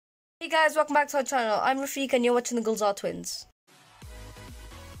Hey guys, welcome back to our channel. I'm Rafiq and you're watching the Gulzar Twins.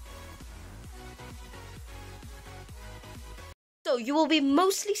 So you will be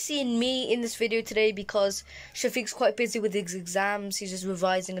mostly seeing me in this video today because Shafiq's quite busy with his exams. He's just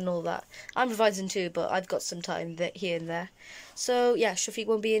revising and all that. I'm revising too, but I've got some time here and there. So yeah, Shafiq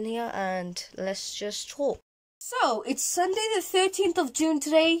won't be in here and let's just talk. So it's Sunday the 13th of June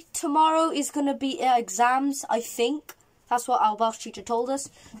today. Tomorrow is going to be exams, I think. That's what our Welsh teacher told us.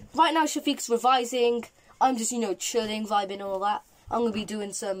 Right now, Shafiq's revising. I'm just, chilling, vibing, and all that. I'm going to be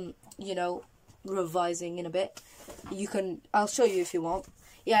doing some, revising in a bit. I'll show you if you want.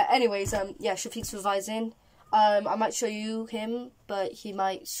 Yeah, anyways, yeah, Shafiq's revising. I might show you him, but he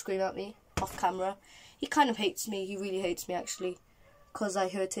might scream at me off camera. He kind of hates me. He really hates me, actually. Because I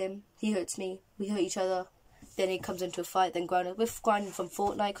hurt him. He hurts me. We hurt each other. Then he comes into a fight, then grounded. We're grinding from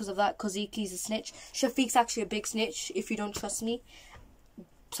Fortnite because of that. Koziki's a snitch. Shafiq's actually a big snitch, if you don't trust me.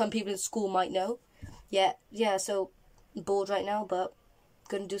 Some people in school might know. Yeah, so I'm bored right now, but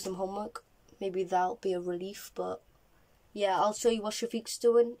gonna do some homework. Maybe that'll be a relief, but yeah, I'll show you what Shafiq's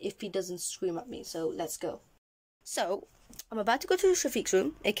doing if he doesn't scream at me, so let's go. So, I'm about to go to Shafiq's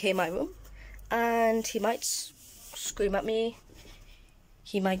room, aka my room, and he might scream at me.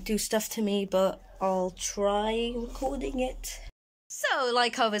 He might do stuff to me, but I'll try recording it. So,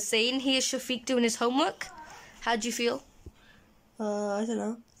 like I was saying, here's Shafiq doing his homework. How do you feel? I don't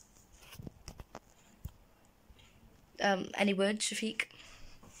know. Any words, Shafiq?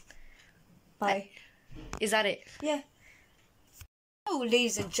 Bye. Is that it? Yeah. Oh,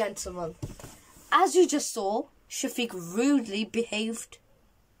 ladies and gentlemen, as you just saw, Shafiq rudely behaved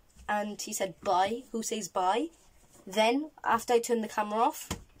and he said bye. Who says bye? Then, after I turned the camera off,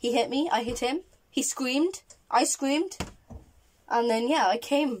 he hit me, I hit him. He screamed, I screamed, and then, yeah, I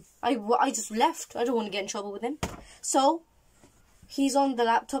came. I just left. I don't want to get in trouble with him. So, he's on the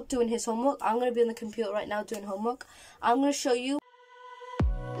laptop doing his homework. I'm going to be on the computer right now doing homework. I'm going to show you.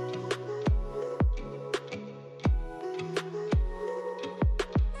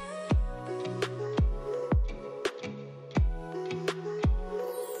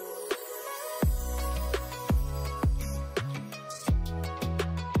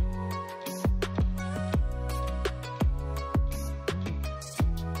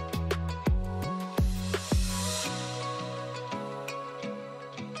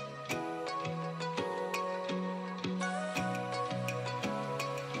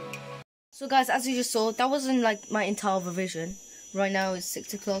 So guys, as you just saw, that wasn't like my entire revision. Right now it's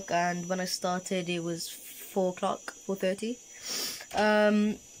 6 o'clock and when I started it was 4 o'clock,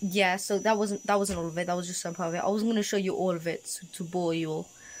 4:30. Yeah, so that wasn't all of it, that was just some part of it. I wasn't gonna show you all of it to bore you all.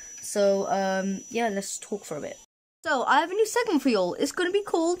 So yeah, let's talk for a bit. So I have a new segment for you all. It's gonna be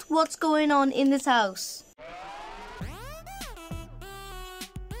called What's Going On in This House.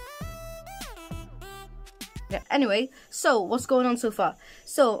 Yeah, anyway, so what's going on so far?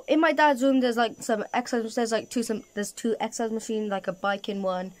 So in my dad's room, there's like some exercise. There's two exercise machines, like a bike in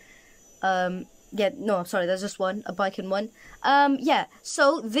one. There's just one, a bike in one. Yeah.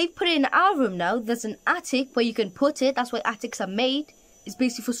 So they put it in our room now. There's an attic where you can put it. That's why attics are made. It's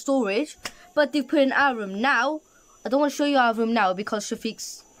basically for storage. But they put it in our room now. I don't want to show you our room now because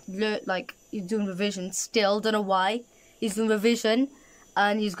Shafiq's he's doing revision still. Don't know why he's doing revision.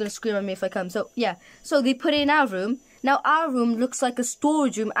 And he's going to scream at me if I come. So, yeah. So, they put it in our room. Now, our room looks like a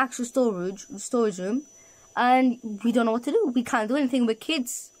storage room. Actual storage room. And we don't know what to do. We can't do anything. We're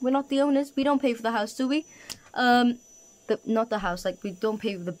kids. We're not the owners. We don't pay for the house, do we? Not the house. Like, we don't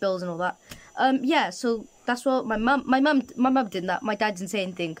pay for the bills and all that. Yeah. So, that's what my mum did that. My dad didn't say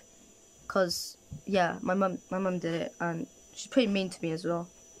anything. Because, yeah, my mum did it. And she's pretty mean to me as well.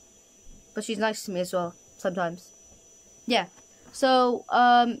 But she's nice to me as well. Sometimes. Yeah. So,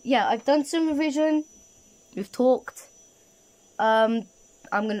 yeah, I've done some revision. We've talked.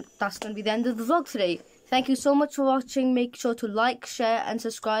 That's gonna be the end of the vlog today. Thank you so much for watching. Make sure to like, share, and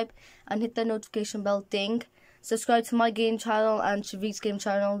subscribe, and hit the notification bell ding. Subscribe to my game channel and Shafiq's game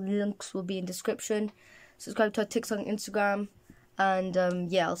channel. Links will be in description. Subscribe to our TikTok and Instagram.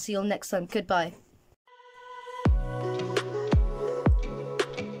 And, yeah, I'll see you all next time. Goodbye.